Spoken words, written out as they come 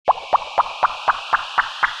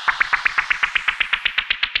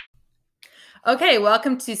Okay,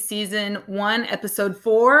 welcome to season 1, episode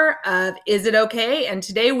 4 of Is It Okay? And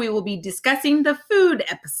today we will be discussing the food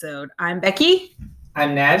episode. I'm Becky.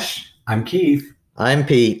 I'm Nash. I'm Keith. I'm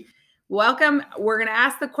Pete. Welcome. We're going to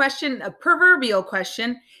ask the question, a proverbial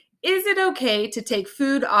question. Is it okay to take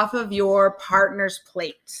food off of your partner's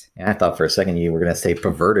plate? Yeah, I thought for a second you were going to say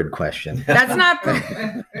perverted question. That's not.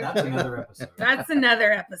 That's another episode. That's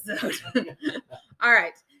another episode. All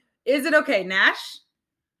right. Is it okay, Nash?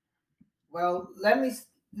 Well, let me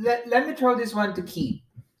throw this one to Keith.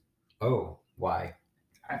 Oh, why?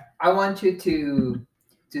 I want you to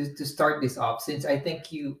start this off, since I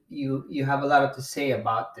think you have a lot to say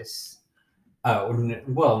about this.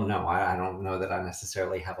 Well, no, I don't know that I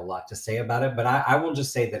necessarily have a lot to say about it, but I will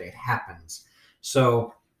just say that it happens.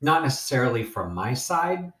 So not necessarily from my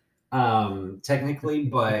side, technically,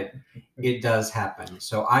 but it does happen.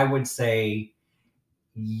 So I would say,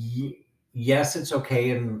 yes, it's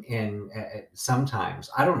okay. And sometimes,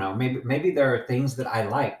 I don't know, maybe there are things that I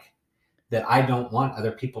like that I don't want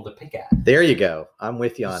other people to pick at. There you go. I'm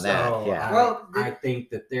with you on that. Yeah. I think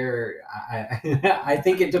that I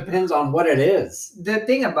think it depends on what it is. The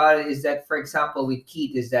thing about it is that, for example, with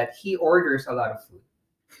Keith, is that he orders a lot of food.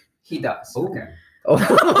 He does. Ooh. Okay.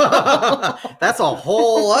 Oh, that's a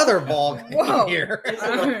whole other ball game here. Is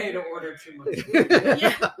it okay to order too much food?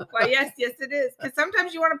 Yeah. Well, yes, it is. Because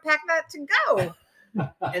sometimes you want to pack that to go.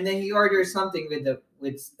 And then he orders something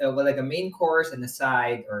with like a main course and a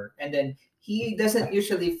side, and then he doesn't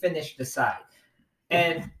usually finish the side.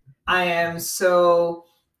 And I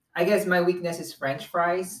guess my weakness is French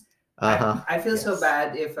fries. I feel so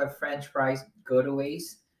bad if a French fries go to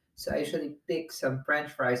waste. So I usually pick some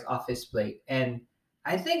French fries off his plate, and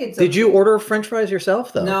I think it's. Did you order French fries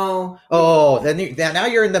yourself though? No. Oh, then now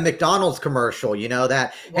you're in the McDonald's commercial. You know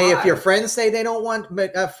that. Why? Hey, if your friends say they don't want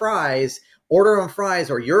fries, order them fries,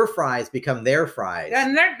 or your fries become their fries.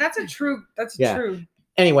 And that's true.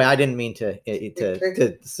 Anyway, I didn't mean to Hey,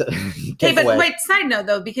 but wait, side note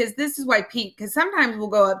though, because this is why because sometimes we'll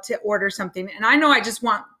go up to order something and I know I just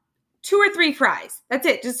want 2 or 3 fries. That's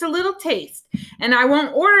it. Just a little taste. And I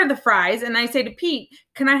won't order the fries. And I say to Pete,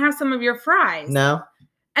 can I have some of your fries? No.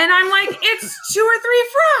 And I'm like, it's 2 or 3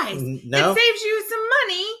 fries. No. It saves you some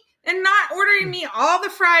money and not ordering me all the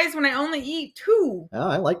fries when I only eat 2. Oh,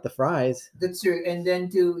 I like the fries. That's true. And then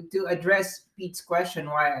to address Pete's question,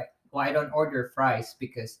 why I don't order fries,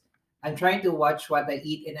 because I'm trying to watch what I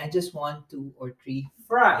eat, and I just want 2 or 3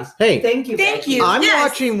 fries. Hey, thank you. Becky. I'm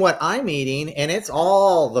watching what I'm eating, and it's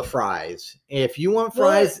all the fries. If you want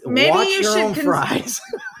fries, watch your own fries.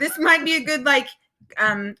 This might be a good,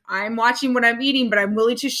 I'm watching what I'm eating, but I'm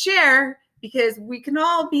willing to share because we can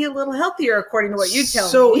all be a little healthier according to what you tell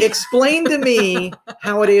me. So explain to me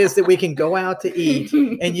how it is that we can go out to eat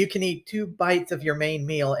and you can eat 2 bites of your main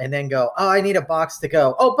meal and then go, oh, I need a box to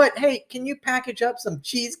go. Oh, but hey, can you package up some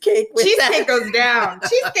cheesecake with cheesecake that? Goes down.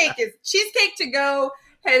 Cheesecake to go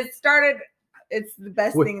has started. It's the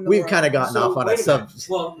best thing in the world. We've kind of gotten off on a sub.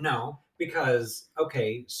 Well, no, because,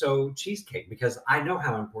 okay, so cheesecake, because I know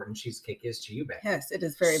how important cheesecake is to you, Becky. Yes, it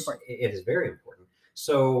is very important. It is very important.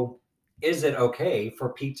 So is it okay for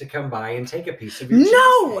Pete to come by and take a piece of your cheesecake?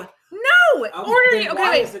 No.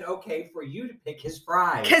 Why is it okay for you to pick his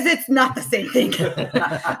fries? Because it's not the same thing.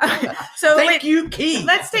 So Thank you, Keith.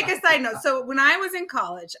 Let's take a side note. So when I was in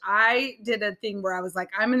college, I did a thing where I was like,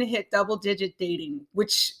 I'm going to hit double-digit dating,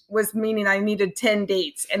 which was meaning I needed 10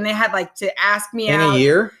 dates. And they had to ask me out. In a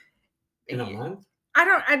year? In a month?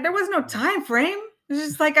 There was no time frame. It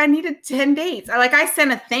was just I needed 10 dates. I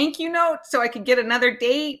sent a thank you note so I could get another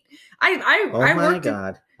date. Oh my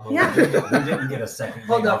God. Yeah. We didn't get a second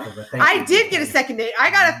date off of the thank you. I did get a second date. I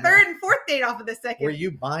got a 3rd and 4th date off of the second. Were you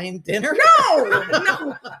buying dinner? No.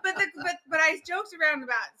 But I joked around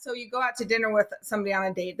about, so you go out to dinner with somebody on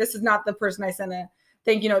a date. This is not the person I sent a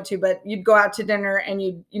thank you note to, but you'd go out to dinner and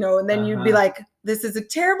and then you'd be like, this is a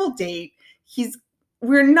terrible date.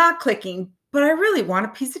 We're not clicking, but I really want a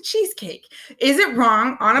piece of cheesecake. Is it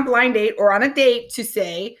wrong on a blind date or on a date to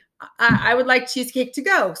say, I would like cheesecake to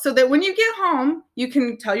go, so that when you get home, you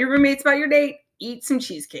can tell your roommates about your date, eat some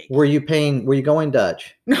cheesecake? Were you going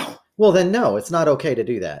Dutch? No. Well, then no, it's not okay to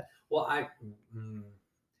do that. Well,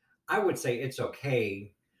 I would say it's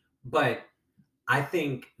okay, but I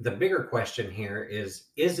think the bigger question here is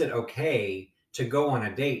it okay to go on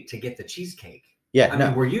a date to get the cheesecake? Yeah. I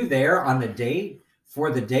mean, were you there on the date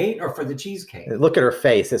for the date or for the cheesecake? Look at her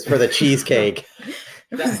face. It's for the cheesecake.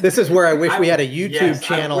 This is where I wish we had a YouTube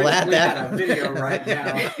channel we that. Had a video right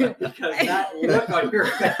now, because that look on your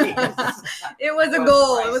face. It was a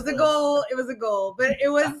goal. It was a goal. But it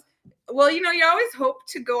was, well, you always hope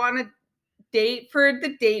to go on a date for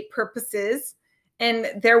the date purposes.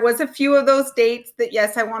 And there was a few of those dates that,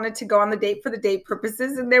 yes, I wanted to go on the date for the date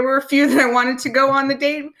purposes. And there were a few that I wanted to go on the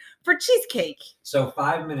date for cheesecake. So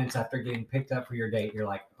 5 minutes after getting picked up for your date, you're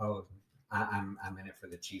like, oh, I'm in it for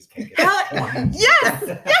the cheesecake. At this point. Yes.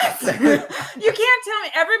 You can't tell me.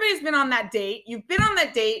 Everybody's been on that date. You've been on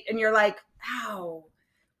that date and you're like, wow,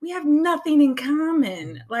 we have nothing in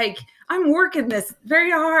common. Like, I'm working this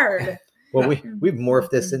very hard. Well, we've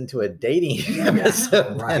morphed this into a dating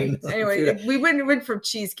episode. Right. Anyway, we went from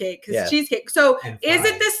cheesecake because Yeah. cheesecake. So And is it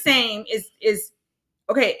fries. the same? Is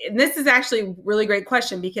okay, and this is actually a really great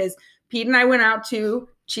question because Pete and I went out to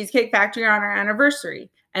Cheesecake Factory on our anniversary.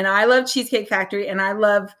 And I love Cheesecake Factory and I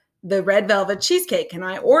love the red velvet cheesecake. And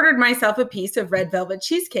I ordered myself a piece of red velvet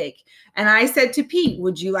cheesecake. And I said to Pete,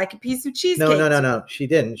 would you like a piece of cheesecake? No. She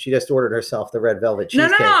didn't. She just ordered herself the red velvet No, no,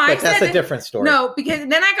 cheesecake. I But that's said a different story. No, because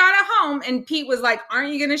then I got it home and Pete was like,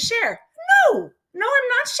 aren't you going to share? No, I'm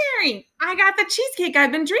not sharing. I got the cheesecake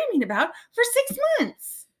I've been dreaming about for 6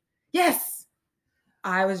 months. Yes,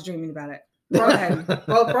 I was dreaming about it. Go ahead.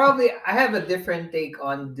 Well, probably I have a different take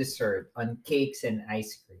on dessert, on cakes and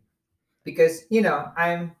ice cream. Because,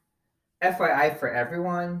 I'm FYI for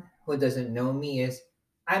everyone who doesn't know me is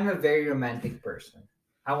I'm a very romantic person.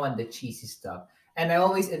 I want the cheesy stuff. And I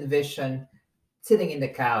always envision sitting in the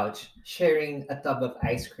couch, sharing a tub of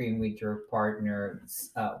ice cream with your partner,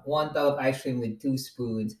 one tub of ice cream with 2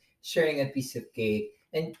 spoons, sharing a piece of cake.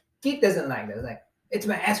 And Keith doesn't like that. It's like, it's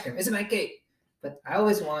my ice cream, it's my cake. But I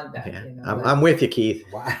always want that. Yeah, like- I'm with you, Keith.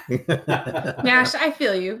 Wow. Nash, I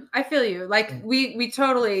feel you. Like we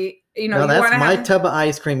totally, No, you that's want to my have. tub of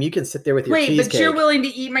ice cream. You can sit there with your Wait, cheesecake. but you're willing to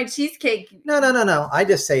eat my cheesecake. No. I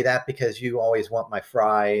just say that because you always want my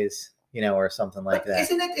fries, or something like But that.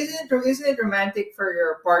 Isn't it romantic for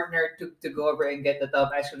your partner to go over and get the tub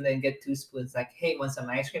ice cream, then get 2 spoons? Like, hey, want some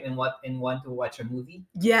ice cream and want to watch a movie?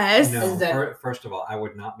 Yes. No, Is that- first of all, I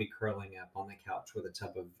would not be curling up on the couch with a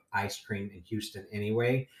tub of ice cream in Houston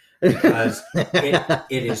anyway, because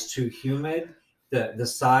it is too humid. The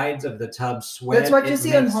sides of the tub sweat. That's what you It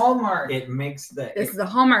see on makes- Hallmark. It makes the This the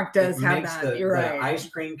Hallmark does it have makes that. the, You're the right. ice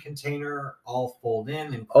cream container all fold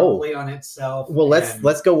in and Oh. crumbly on itself. Well, let's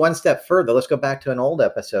and- go one step further. Let's go back to an old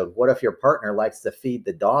episode. What if your partner likes to feed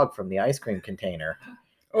the dog from the ice cream container?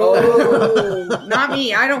 Oh, not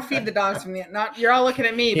me. I don't feed the dogs from the. Not you're all looking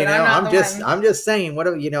at me, but I'm not the one. I'm just saying. What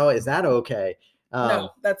is that okay? No,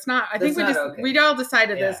 that's not. I think That's not okay. we all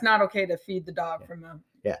decided that Yeah. it's not okay to feed the dog from them.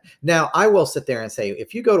 Now, I will sit there and say,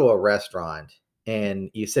 if you go to a restaurant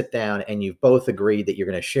and you sit down and you've both agreed that you're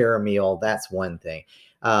going to share a meal, that's one thing.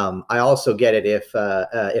 I also get it if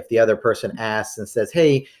the other person asks and says,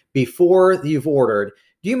 "Hey, before you've ordered,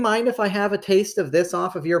 do you mind if I have a taste of this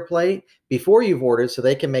off of your plate before you've ordered, so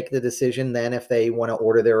they can make the decision then if they want to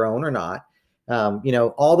order their own or not?"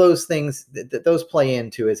 All those things that those play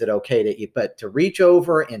into, is it okay to eat? But to reach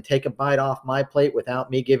over and take a bite off my plate without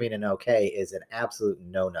me giving an okay is an absolute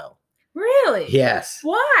no-no. Really? Yes.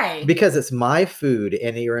 Why? Because it's my food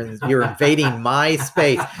and you're invading my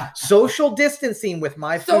space. Social distancing with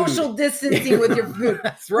my food. Social distancing with your food.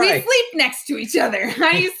 That's right. We sleep next to each other.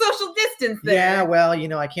 How do you social distance there? Yeah, well,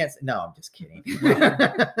 I can't. No, I'm just kidding.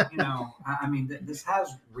 I mean, this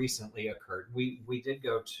has recently occurred. We did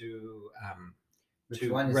go to Which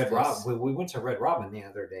one is Red this? Robin. We went to Red Robin the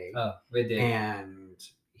other day, Oh, we did. and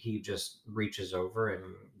he just reaches over and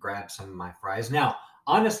grabs some of my fries. Now,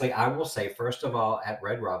 honestly, I will say, first of all, at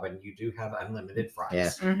Red Robin, you do have unlimited fries. Yeah.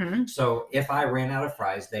 Mm-hmm. So if I ran out of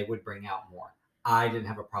fries, they would bring out more. I didn't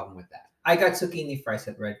have a problem with that. I got zucchini fries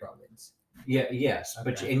at Red Robin's. Yeah, yes,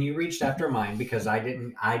 but Okay. and you reached after mine because I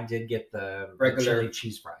didn't. I did get the Regular. chili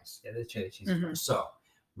cheese fries. Yeah, the chili cheese Mhm. fries. So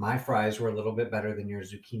my fries were a little bit better than your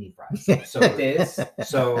zucchini fries. So It is.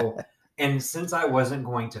 so, and since I wasn't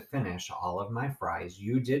going to finish all of my fries,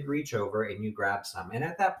 you did reach over and you grabbed some. And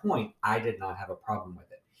at that point, I did not have a problem with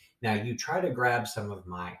it. Now you try to grab some of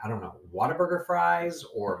my, I don't know, Whataburger fries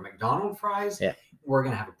or McDonald's fries. Yeah. We're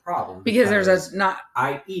gonna have a problem Because there's a not.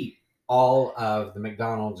 I eat all of the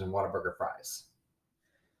McDonald's and Whataburger fries.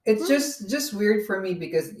 It's just weird for me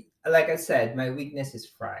because, like I said, my weakness is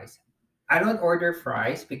fries. I don't order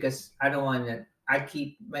fries because I don't want to. I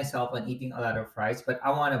keep myself on eating a lot of fries, but I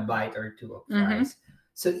want a bite or 2 of Mhm. fries.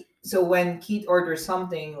 So when Keith orders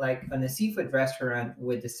something like on a seafood restaurant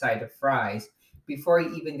with the side of fries, before he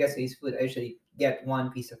even gets to his food, I usually get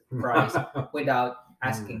 1 piece of fries without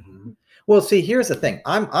asking. Mhm. Well, see, here's the thing.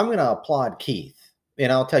 I'm going to applaud Keith,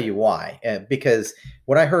 and I'll tell you why. Because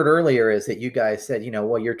what I heard earlier is that you guys said,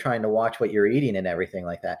 well, you're trying to watch what you're eating and everything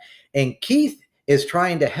like that. And Keith is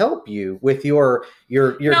trying to help you with your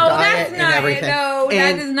No, diet that's and not everything. No,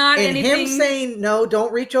 that is not And anything. him saying, no,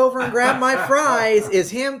 don't reach over and grab my fries is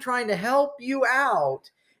him trying to help you out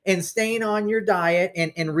and staying on your diet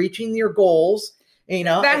and reaching your goals. You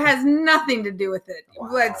know, that has nothing to do with it.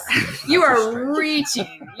 Wow. You That's a are stretch.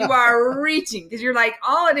 reaching. You are reaching because you're like,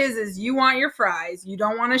 all it is you want your fries. You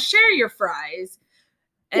don't want to share your fries.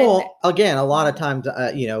 And well, again, a lot of times,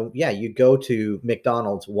 you go to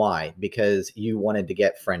McDonald's. Why? Because you wanted to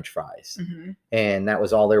get French fries. Mhm. And that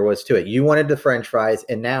was all there was to it. You wanted the French fries,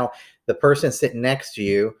 and now the person sitting next to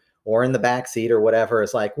you or in the back seat or whatever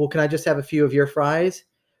is like, well, can I just have a few of your fries?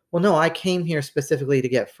 Well, no, I came here specifically to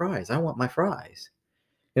get fries. I want my fries.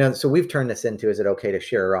 So we've turned this into, is it okay to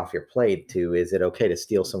share off your plate, to is it okay to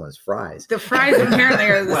steal someone's fries? the fries apparently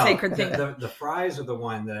are the Well, sacred thing. The fries are the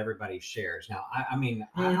one that everybody shares. Now, I mean,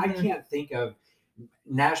 I Mhm. can't think of.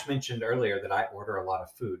 Nash mentioned earlier that I order a lot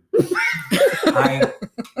of food. I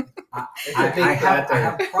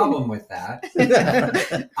have a problem with that.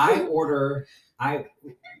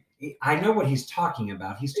 I know what he's talking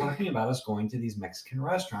about. He's talking about us going to these Mexican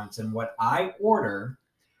restaurants, and what I order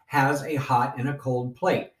has a hot and a cold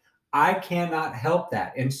plate. I cannot help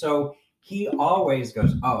that. And so he always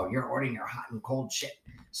goes, oh, you're ordering your hot and cold shit.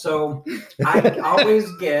 So I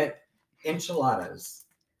always get enchiladas.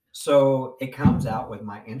 So it comes out with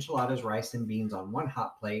my enchiladas, rice, and beans on one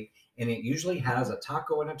hot plate, and it usually has a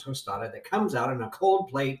taco and a tostada that comes out in a cold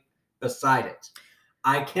plate beside it.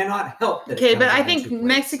 I cannot help that. Okay, but I think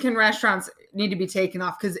Mexican restaurants need to be taken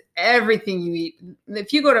off because everything you eat,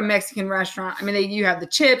 if you go to a Mexican restaurant, I mean, you have the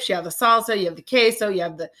chips, you have the salsa, you have the queso, you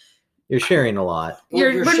have the. You're sharing a lot.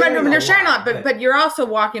 You're sharing a lot, but you're also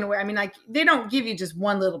walking away. I mean, like they don't give you just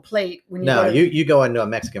one little plate when you. No, go to, you go into a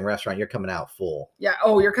Mexican restaurant, you're coming out full. Yeah.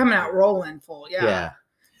 Oh, you're coming out rolling full. Yeah. Yeah.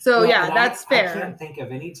 So Well, yeah, and that's fair. I can't think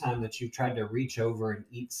of any time that you've tried to reach over and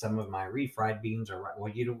eat some of my refried beans, or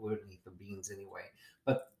well, wouldn't eat the beans anyway,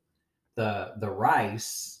 but the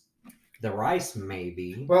rice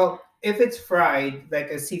maybe. Well, if it's fried, like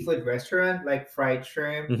a seafood restaurant, like fried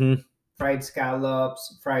shrimp, Mhm. fried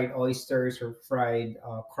scallops, fried oysters, or fried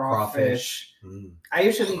crawfish, Mm. I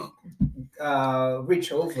usually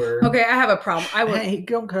reach over. Okay, I have a problem. I would. Hey,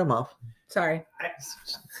 don't cut him off. Sorry.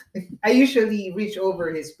 I usually reach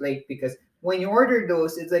over his plate because when you order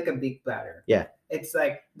those, it's like a big platter. Yeah. It's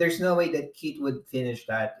like there's no way that Keith would finish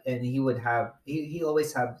that, and he would have he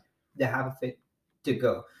always have the half of it to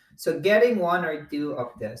go. So getting one or two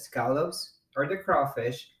of the scallops or the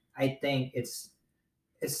crawfish, I think it's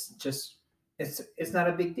not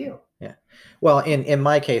a big deal. Yeah. Well, in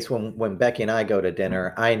my case, when Becky and I go to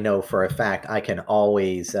dinner, I know for a fact I can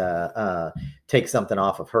always take something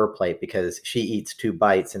off of her plate because she eats 2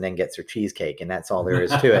 bites and then gets her cheesecake, and that's all there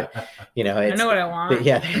is to it. I know what I want.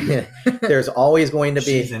 Yeah. There's always going to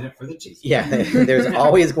be. She's in it for the cheesecake. Yeah. There's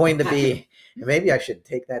always going to be. Maybe I should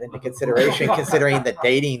take that into consideration, considering the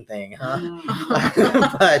dating thing, huh?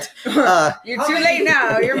 But You're too late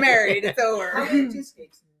now. You're married. It's How over. many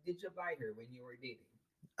cheesecakes did you buy her when you were dating?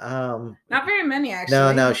 Not very many,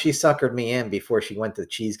 actually. no, she suckered me in before she went to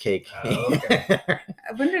cheesecake. Oh, okay.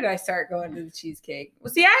 When did I start going to the cheesecake?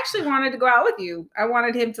 Well, see, I actually wanted to go out with you. I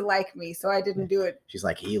wanted him to like me, so I didn't do it. She's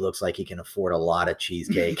like, he looks like he can afford a lot of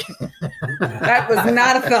cheesecake. That was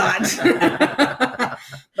not a thought.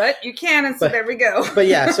 But you can, and so there we go. But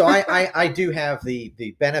yeah, so I do have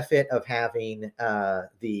the benefit of having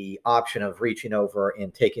the option of reaching over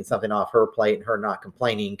and taking something off her plate and her not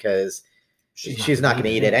complaining because she's not going to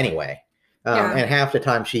eat it anyway. Yeah. And half the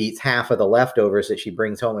time she eats half of the leftovers that she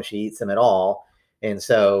brings home if she eats them at all. And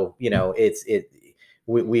so, we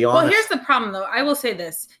Well, here's the problem, though. I will say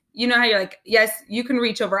this. You know how you're like, yes, you can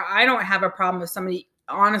reach over. I don't have a problem with somebody,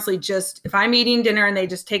 honestly, just if I'm eating dinner and they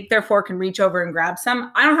just take their fork and reach over and grab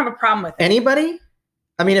some, I don't have a problem with it. Anybody?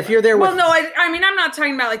 I mean, if you're there with... Well, no, I mean, I'm not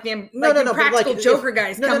talking about like the practical joker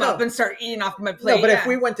guys come up and start eating off my plate. No, but if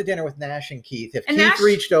we went to dinner with Nash and Keith, if And Keith Nash-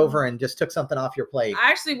 reached over and just took something off your plate...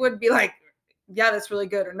 I actually would be like, yeah, that's really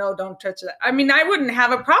good. Or no, don't touch that. I mean, I wouldn't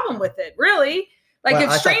have a problem with it, really. Like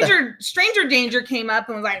Well, if stranger danger came up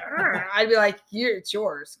and was like, "Arr," I'd be like, it's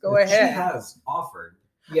yours. Go She ahead. has offered.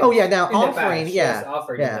 Yeah. Oh, yeah, now In the offering, past, yeah. she has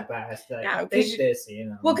offered yeah. in the past. That, Yeah, take this,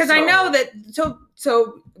 Well, because I know that.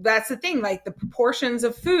 So that's the thing. Like the proportions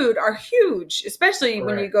of food are huge, especially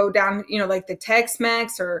when you Correct. go down. Like the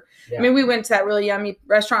Tex-Mex, or Yeah. I mean, we went to that really yummy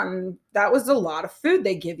restaurant, and that was a lot of food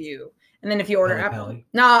they give you. And then if you order Peli.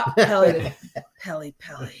 not Peli,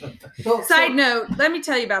 Peli. Well, Side note, let me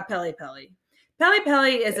tell you about Peli Peli. Peli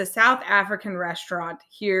Peli is a South African restaurant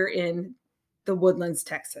here in the Woodlands,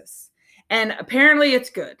 Texas. And apparently it's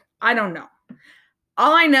good. I don't know.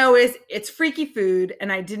 All I know is it's freaky food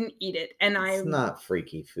and I didn't eat it. And It's not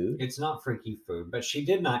freaky food. It's not freaky food, but she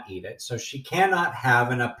did not eat it, so she cannot have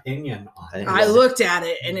an opinion on it. I looked at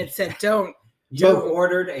it and it said, don't. You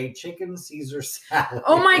ordered a chicken Caesar salad.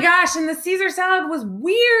 Oh my gosh. And the Caesar salad was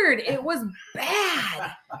weird. It was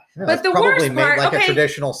bad. Yeah, But it's the probably worst made part- like okay, a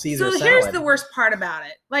traditional Caesar So salad. here's the worst part about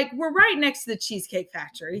it. Like, we're right next to the Cheesecake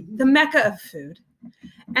Factory, the mecca of food.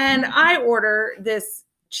 And I order this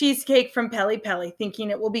cheesecake from Peli Peli thinking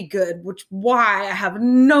it will be good, why I have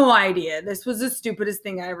no idea. This was the stupidest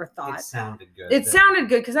thing I ever thought. It sounded good. It sounded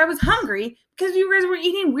good because I was hungry because you guys were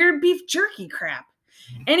eating weird beef jerky crap.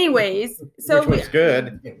 Anyways, so Which was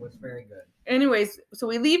good. It was very good. so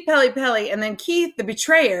we leave Peli Peli, and then Keith, the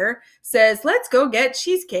betrayer, says, "Let's go get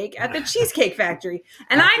cheesecake at the Cheesecake Factory."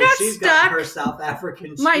 And After I got she's stuck. her South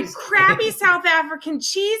African My cheesecake. crappy South African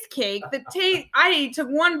cheesecake. I took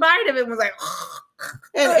one bite of it and was like,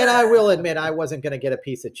 And I will admit, I wasn't going to get a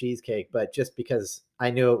piece of cheesecake, but just because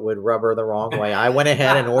I knew it would rub her the wrong way, I went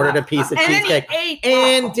ahead and ordered a piece of and then cheesecake he ate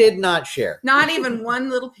and did not share. not even one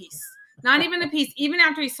little piece. Not even a piece. Even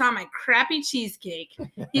after he saw my crappy cheesecake,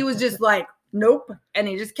 he was just like, nope. And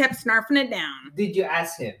he just kept snarfing it down. Did you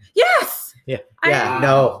ask him? Yes. Yeah, I-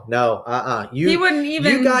 no. He You wouldn't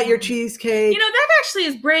even. you got your cheesecake. You know, that actually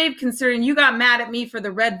is brave considering you got mad at me for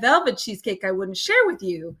the red velvet cheesecake I wouldn't share with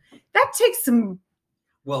you. That takes some.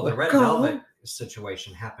 Well, the red Go. velvet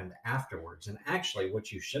situation happened afterwards. And actually,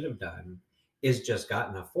 what you should have done is just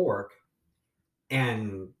gotten a fork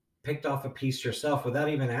and picked off a piece yourself without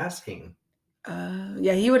even asking.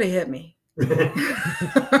 Yeah, he would have hit me.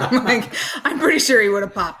 I'm pretty sure he would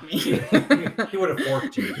have popped me. He would have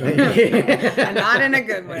forked you. And not in a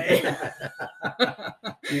good way.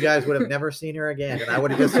 You guys would have never seen her again, and I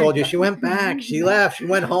would have just told you she went back, she left, she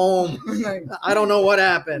went home. I don't know what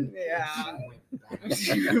happened. Yeah.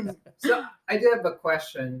 So I do have a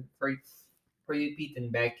question for you, Pete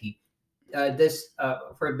and Becky.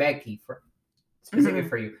 For Becky, specifically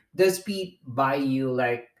for you, does Pete buy you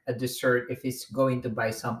like a dessert if he's going to buy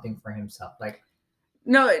something for himself? Like,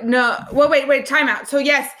 No. Well, wait, time out. So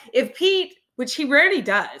yes, if Pete, which he rarely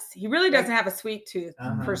does, he really doesn't have a sweet tooth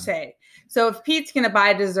per se. So if Pete's gonna buy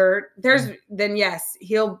a dessert, then yes,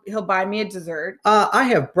 he'll buy me a dessert. I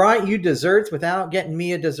have brought you desserts without getting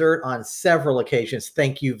me a dessert on several occasions.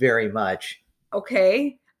 Thank you very much.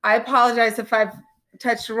 Okay. I apologize if I've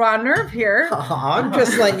touched a raw nerve here. I'm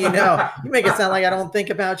just letting you know. You make it sound like I don't think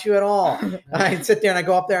about you at all. I sit there and I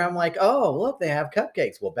go up there. I'm like, oh, look, they have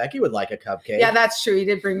cupcakes. Well, Becky would like a cupcake. Yeah, that's true. He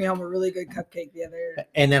did bring me home a really good cupcake the other.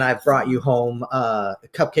 And then I brought you home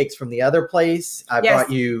cupcakes from the other place. I Yes,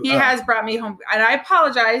 brought you. He has brought me home, and I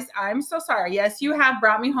apologize. I'm so sorry. Yes, you have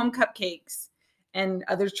brought me home cupcakes and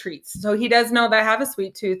other treats. So he does know that I have a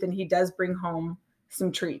sweet tooth, and he does bring home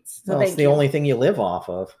some treats. So Well, it's thank the you. only thing you live off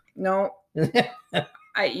of. No,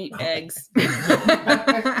 I eat eggs.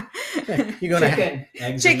 You're gonna.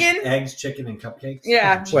 chicken. Eggs, chicken, and cupcakes.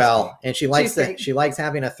 Yeah. Well, and she likes Cheesecake. she likes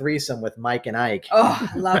having a threesome with Mike and Ike. Oh,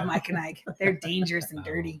 I love Mike and Ike. They're dangerous and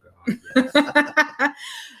dirty. Oh, God, yes.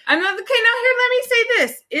 I'm not okay. Now here, let me say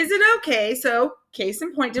this: is it okay? So, case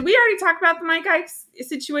in point, did we already talk about the Mike Ike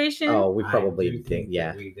situation? Oh, we I probably do think, yeah.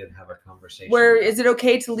 that we did have a conversation. Where about is it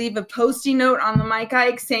okay to leave a post-it note on the Mike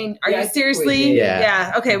Ike saying, "Are Yeah, I you think we seriously?" did.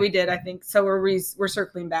 Yeah. Okay, we did. I think so. We're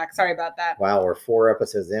circling back. Sorry about that. Wow, we're 4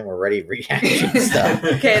 episodes in. We're ready reaction stuff.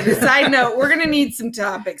 Okay. The side note: we're gonna need some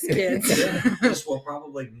topics, kids. This will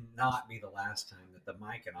probably not be the last time that the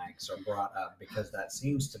Mike and Ikes are brought up because that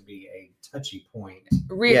seems to be a touchy point.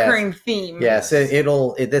 Recurring theme. Yes,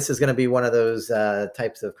 this is going to be one of those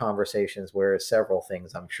types of conversations where several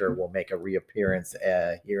things I'm sure will make a reappearance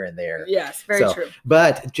here and there. Yes. Very So, true.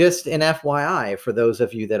 But just an FYI, for those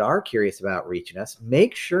of you that are curious about reaching us,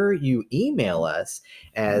 make sure you email us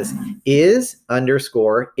as is_it_okay.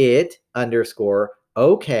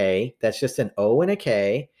 That's just an O and a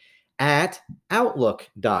K at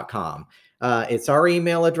outlook.com. It's our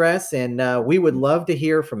email address, and we would love to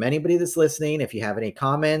hear from anybody that's listening. If you have any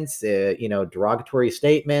comments, derogatory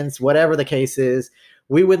statements, whatever the case is,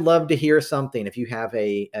 we would love to hear something. If you have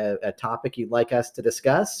a topic you'd like us to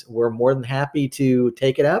discuss, we're more than happy to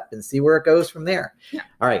take it up and see where it goes from there. Yeah.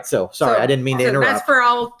 All right. So sorry, I didn't mean to interrupt. That's for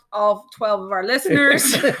all 12 of our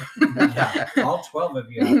listeners. Yeah, all 12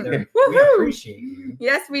 of you out there, we Woohoo! appreciate you.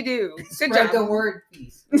 Yes, we do. Good Spread the job. word,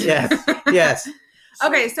 please. Yes.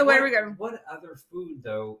 Okay, so where are we going? What other food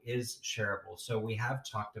though is shareable? So we have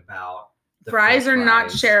talked about the Fries are French not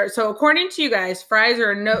fries. shareable. So according to you guys, fries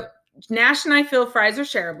are no. Nash and I feel fries are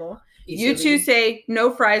shareable. You two say no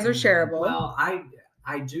fries are shareable. Well,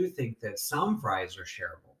 I do think that some fries are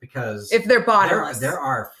shareable. because if they're bottomless. there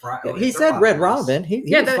are He said Red Robin. He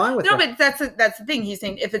was fine with no, that. but that's the thing. He's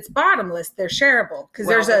saying if it's bottomless, they're shareable because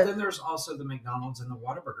Well, there's then there's also the McDonald's and the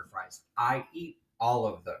Whataburger fries. I eat all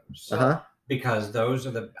of those Uh-huh. because those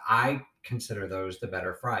are I consider those the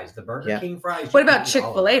better fries. The Burger Yeah. King fries. What you can about eat all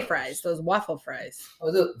of Chick-fil-A those. fries? Those waffle fries.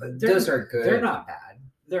 Oh, those are good. They're not bad.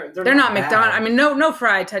 They're They're not bad. McDonald's. I mean, no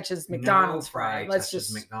fry touches McDonald's no fry. Let's touches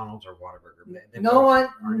just McDonald's or Whataburger. They No both one,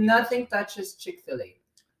 aren't nothing even- touches Chick-fil-A.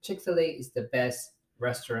 Chick-fil-A is the best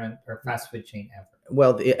restaurant or fast food chain ever.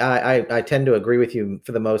 Well, I tend to agree with you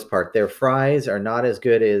for the most part. Their fries are not as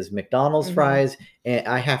good as McDonald's Mhm. fries, and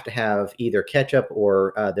I have to have either ketchup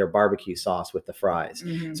or their barbecue sauce with the fries.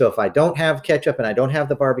 Mhm. So if I don't have ketchup and I don't have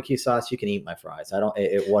the barbecue sauce, you can eat my fries. I don't.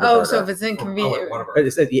 Whataburger. Oh, so if it's Oh, inconvenient.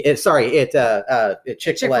 Whataburger. Sorry, Chick-fil-A.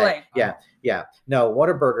 Chick-fil-A. Yeah. No,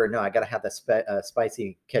 Whataburger. No, I gotta have the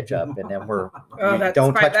spicy ketchup, and then Oh, that's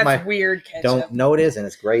don't touch that's my. weird ketchup. Don't. No, it isn't.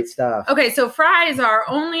 It's great stuff. Okay, so fries are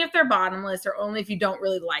only if they're bottomless or only if you don't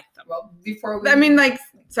really like them. Well, before we, I mean, like,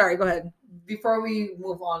 sorry, go ahead. before we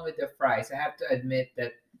move on with the fries, I have to admit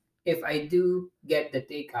that if I do get the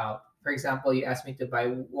takeout, for example, you asked me to buy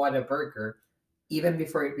Whataburger, even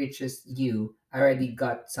before it reaches you, I already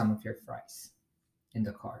got some of your fries in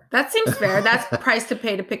the car. That seems fair. That's the price to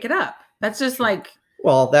pay to pick it up. That's just like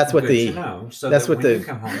Well, that's what Good the. to know. So that's that what when the- you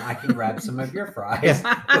come home, I can grab some of your fries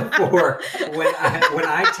before when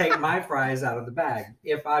I take my fries out of the bag.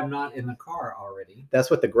 If I'm not in the car already. That's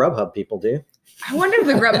what the Grubhub people do. I wonder if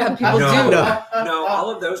the Grubhub people No. do. No, all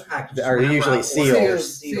of those packages Are whenever usually I order, sealed. they're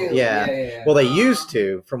Sealed. Yeah. Well, they used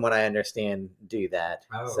to, from what I understand, do that.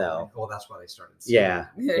 Oh, So well, that's why they started. yeah,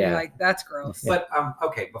 You're Yeah. like, that's gross. But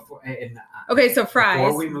okay, before Okay, so fries.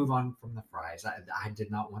 Before we move on from the fries, I did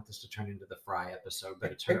not want this to turn into the fry episode,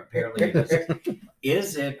 but apparently it is.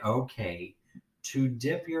 Is it okay to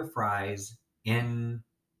dip your fries in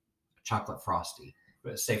chocolate frosty?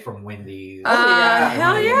 Say from Wendy's. yeah.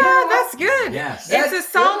 Hell yeah, that's good. Yes. It's a That's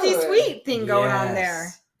salty good. sweet thing going on there.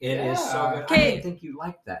 Yes. It is so Yeah. good. I Okay. didn't think you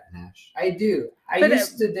liked that, Nash. I do. I But,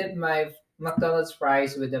 used to dip my McDonald's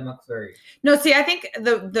fries with the McFlurry. No, see, I think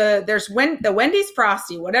the Wendy's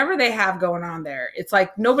Frosty, whatever they have going on there, it's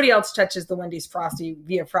like nobody else touches the Wendy's Frosty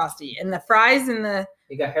via Frosty. And the fries and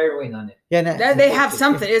They got heroin on it. yeah. they have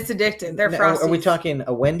something. It's addictive. They're Now, Frosty. are we talking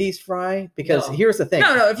a Wendy's fry? Because No. here's the thing.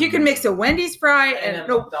 No, if you can mix a Wendy's fry And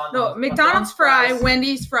and a McDonald's fry, fries.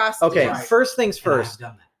 Wendy's Frosty. Okay, Right. first things And I've first.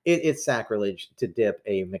 done that. It's sacrilege to dip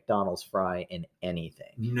a McDonald's fry in anything.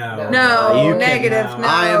 No. No, You can- negative. No.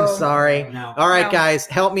 I am sorry. No. All right, No. guys,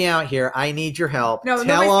 help me out here. I need your help. No,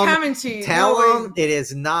 tell nobody's them, coming to you. tell Nobody's- them it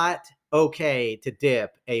is not okay to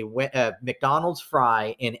dip a McDonald's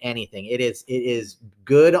fry in anything. It is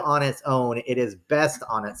good on its own. It is best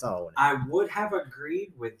on its own. I would have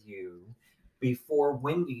agreed with you before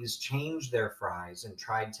Wendy's changed their fries and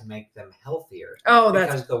tried to make them healthier. Oh,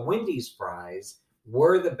 that's Because the Wendy's fries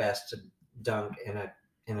were the best to dunk in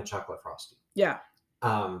a chocolate frosty. yeah.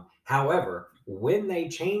 However, when they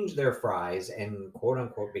changed their fries and quote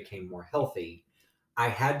unquote became more healthy, I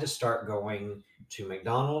had to start going to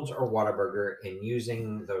McDonald's or Whataburger and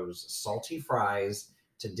using those salty fries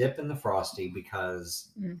to dip in the frosty because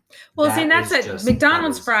Well, see, that that's is it. just-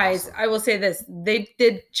 McDonald's that is fries. awesome. I will say this: they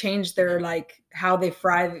did change their like how they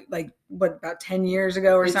fry, like what about 10 years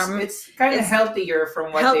ago or something. It's kind of It's healthier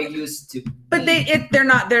from what health- they used to. But be. they're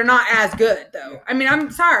not as good though. Yeah. I mean,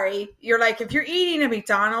 I'm sorry. You're like, if you're eating a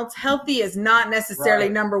McDonald's, healthy is not necessarily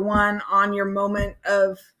Right. number one on your moment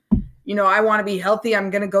of, I want to be healthy. I'm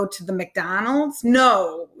gonna go to the McDonald's.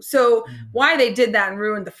 No. So why they did that and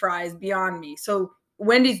ruined the fries beyond me. So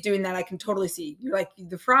Wendy's doing that, I can totally see. You're like,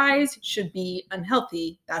 the fries should be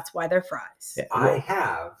unhealthy. That's why they're fries. Yeah. I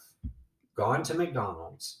have gone to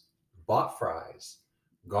McDonald's, bought fries,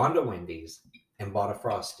 gone to Wendy's, and bought a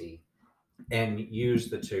Frosty and used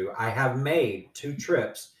the two. I have made 2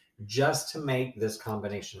 trips just to make this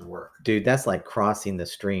combination work. Dude, that's like crossing the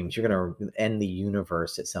streams. You're gonna end the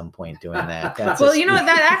universe at some point doing that. That's Well, you know what?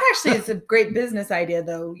 That actually is a great business idea,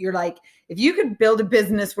 though. You're like, if you could build a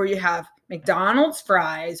business where you have McDonald's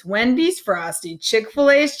fries, Wendy's Frosty,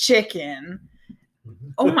 Chick-fil-A's chicken.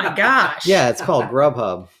 Oh my gosh. Yeah, it's called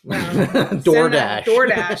Grubhub. DoorDash.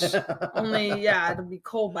 DoorDash. Only, yeah, it'll be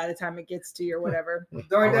cold by the time it gets to you or whatever. All those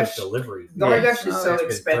DoorDash, delivery. DoorDash is Oh, so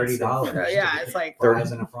it's been expensive. $30. Yeah, it's like,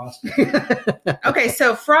 Fries and a Frosty. okay,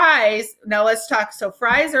 so fries. Now let's talk. So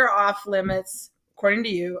fries are off limits, according to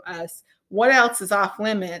you, us. what else is off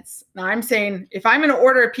limits? Now I'm saying if I'm going to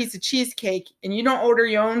order a piece of cheesecake and you don't order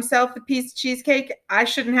your own self a piece of cheesecake, I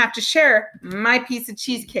shouldn't have to share my piece of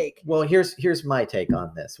cheesecake. Well, here's my take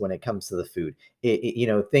on this when it comes to the food.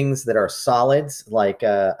 Things that are solids like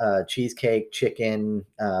cheesecake, chicken,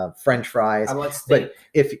 French fries. How about steak? But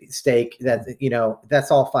if steak, that's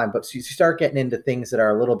all fine. But you start getting into things that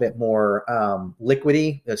are a little bit more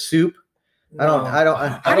liquidy, soup. I don't.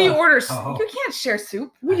 How do you order? Oh. You can't share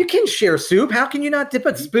soup. Well, you can share soup. How can you not dip a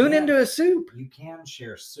You spoon can. into a soup? You can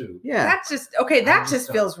share soup. Yeah. That's just okay. That just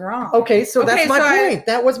So- feels wrong. Okay, so that's Okay, my so point.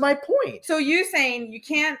 That was my point. So you saying you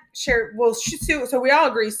can't share? Well, soup. So we all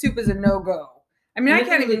agree soup is a no go. I mean, I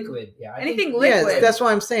can't even liquid. Yeah, I anything think- liquid. Yeah, that's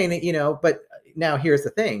why I'm saying it. But now here's the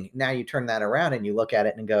thing. Now you turn that around and you look at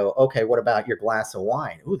it and go, okay, what about your glass of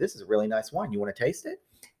wine? Ooh, this is a really nice wine. You want to taste it?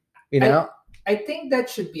 I think that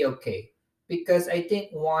should be okay because I think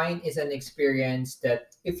wine is an experience that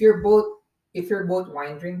if you're both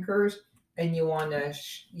wine drinkers and you wanna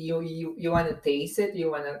you wanna taste it,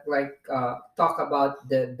 you wanna talk about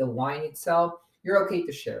the wine itself, you're okay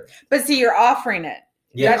to share. But see, you're offering it.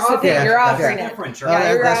 Yeah, That's the thing. yeah, You're yeah. offering That's it. different. Oh,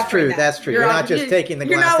 Yeah, you're that's offering true. that. That's true. You're You're not offering- just taking the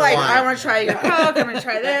You're glass not of like, wine. I want to try your Coke. I'm going to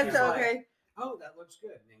try this. It's like- Okay. Oh, that looks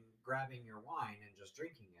good. And grabbing your wine and just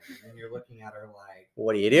drinking it. And then you're looking at her like,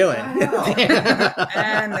 What are you doing?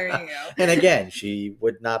 And there you go. And again, she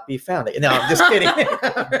would not be found. No, I'm just kidding.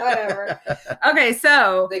 Whatever. Okay,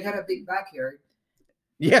 so They got a big backyard.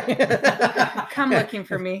 Yeah. come looking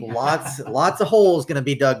for me. Lots of holes gonna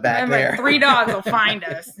be dug back Remember, there. 3 dogs will find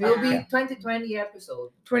us. It'll be 2020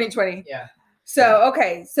 episode. 2020. Yeah. So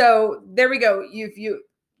okay, so there we go.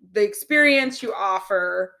 The experience you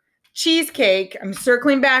offer, cheesecake. I'm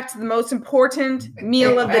circling back to the most important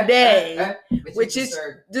meal of the day, which is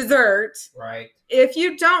dessert. right. If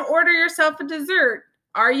you don't order yourself a dessert,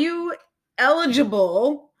 are you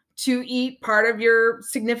eligible to eat part of your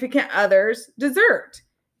significant other's dessert?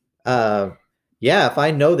 Yeah, if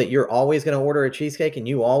I know that you're always going to order a cheesecake and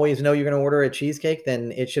you always know you're going to order a cheesecake,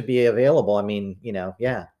 then it should be available. I mean,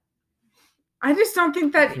 yeah. I just don't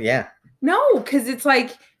think that. Yeah. No, because it's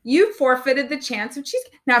like you forfeited the chance of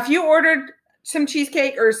cheesecake. Now, if you ordered some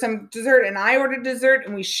cheesecake or some dessert and I ordered dessert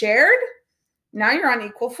and we shared, now you're on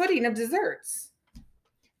equal footing of desserts.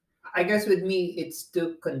 I guess with me, it's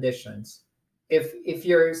 2 conditions. If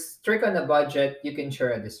you're strict on a budget, you can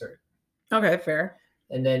share a dessert. Okay, fair.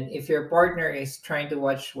 And then if your partner is trying to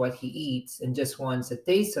watch what he eats and just wants a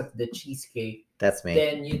taste of the cheesecake, That's me.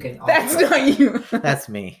 then you can That's offer. not you. That's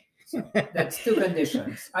me. That's 2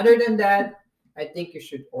 conditions. Other than that, I think you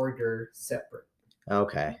should order separate.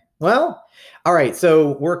 Okay. Well, all right.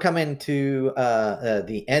 So we're coming to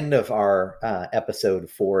the end of our episode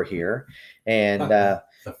 4 here. And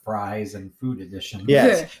the fries and food edition.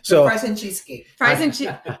 yes. So So fries and cheesecake. Fries and cheese.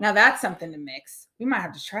 Now that's something to mix. We might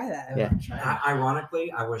have to try that. Yeah.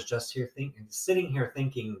 Ironically, I was just sitting here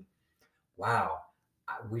thinking, wow,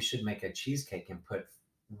 we should make a cheesecake and put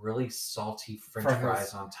really salty French Fries.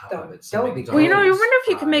 fries on top That- of it. that would be Well, you Those wonder if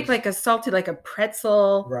you could make fries. like a salty, like a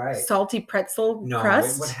pretzel, Right. salty pretzel No,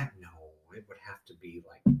 crust. it would have to be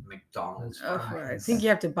like McDonald's Oh, fries. I think you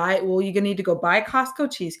have to buy. Well, you're gonna need to go buy Costco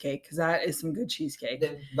cheesecake because that is some good cheesecake.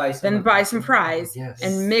 Then buy some fries Yes.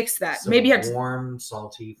 and mix that. Some Maybe you have to. warm,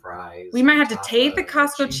 salty fries. We might on have to top take the of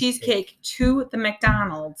Costco cheesecake to the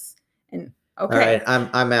McDonald's. And okay. all right,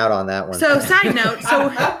 I'm out on that one. So side note.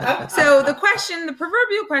 So the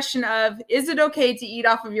proverbial question of is it okay to eat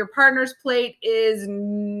off of your partner's plate is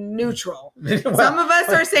neutral. Well, Some of us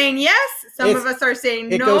are saying yes. Some of It's- us are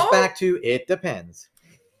saying it no. goes back to it depends.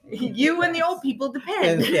 You and the old people And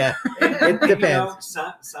depend. yeah, it You know, depends.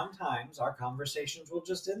 sometimes our conversations will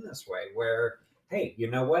just end this way where, hey,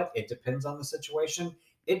 you know what? It depends on the situation.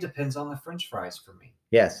 It depends on the French fries for me.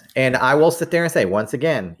 Yes. And I will sit there and say, once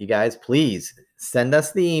again, you guys, please send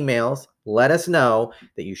us the emails. Let us know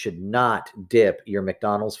that you should not dip your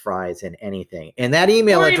McDonald's fries in anything. And that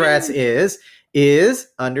email Or address even-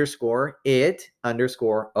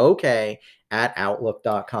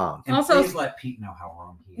 is_it_okay@outlook.com. And Also- please let Pete know how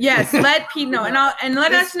wrong he is. Yes, let Pete know, and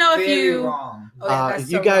let us know if Very you. wrong. Oh, yeah,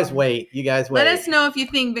 that's You so guys wrong. wait. You guys wait. Let us know if you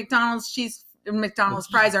think McDonald's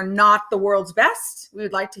fries are not the world's best. We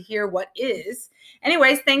would like to hear what is.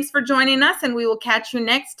 Anyways, thanks for joining us, and we will catch you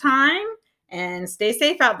next time. And stay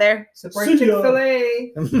safe out there. Support See ya.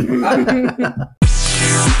 Chick-fil-A.